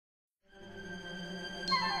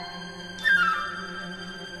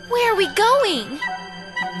Where are we going?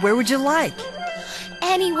 Where would you like?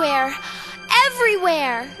 Anywhere.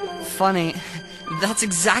 Everywhere. Funny, that's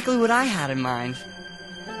exactly what I had in mind.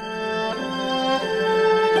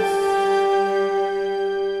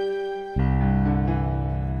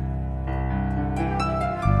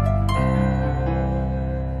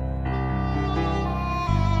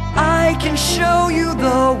 I can show you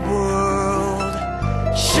the world,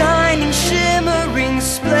 shining, shimmering,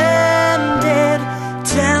 splendid.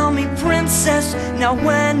 Tell me, princess, now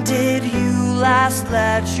when did you last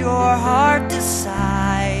let your heart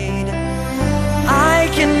decide? I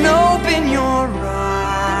can open your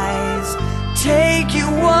eyes, take you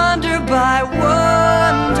wonder by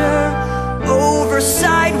wonder, over,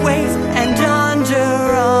 sideways, and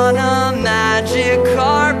under on a magic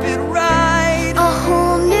carpet ride. A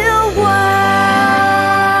whole new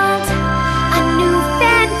world, a new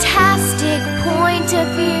fantastic point of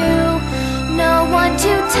view. No one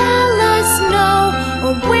to tell us no,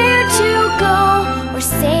 or where to go, or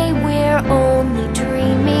say we're only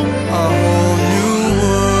dreaming. A whole new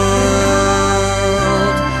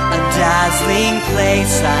world, a dazzling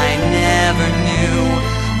place I never knew.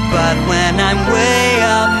 But when I'm way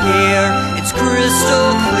up here, it's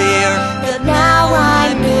crystal clear that now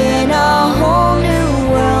I'm in a whole new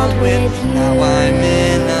world with you. Now I'm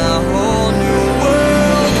in a whole new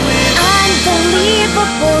world with you.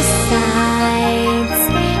 Unbelievable sights,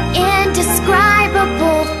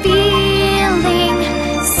 indescribable feeling,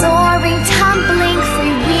 soaring, tumbling,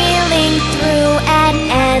 freewheeling through an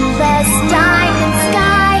endless diamond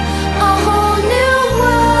sky. A whole new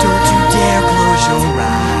world. Don't you dare close your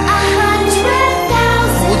eyes.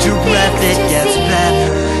 100,000 Hold your breath, it things to gets see.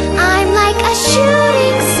 better. I'm like a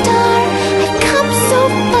shooting star. I've come so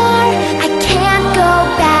far. I can't go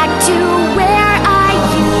back to where I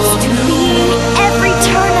used to be. Every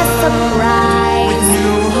turn a surprise. With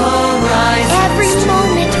new horizons. Every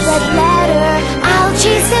moment red letter. I'll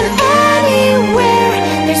chase him anywhere.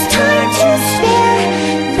 There's time to spare.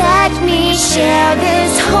 Let me share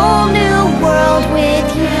this whole new world with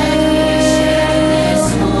you.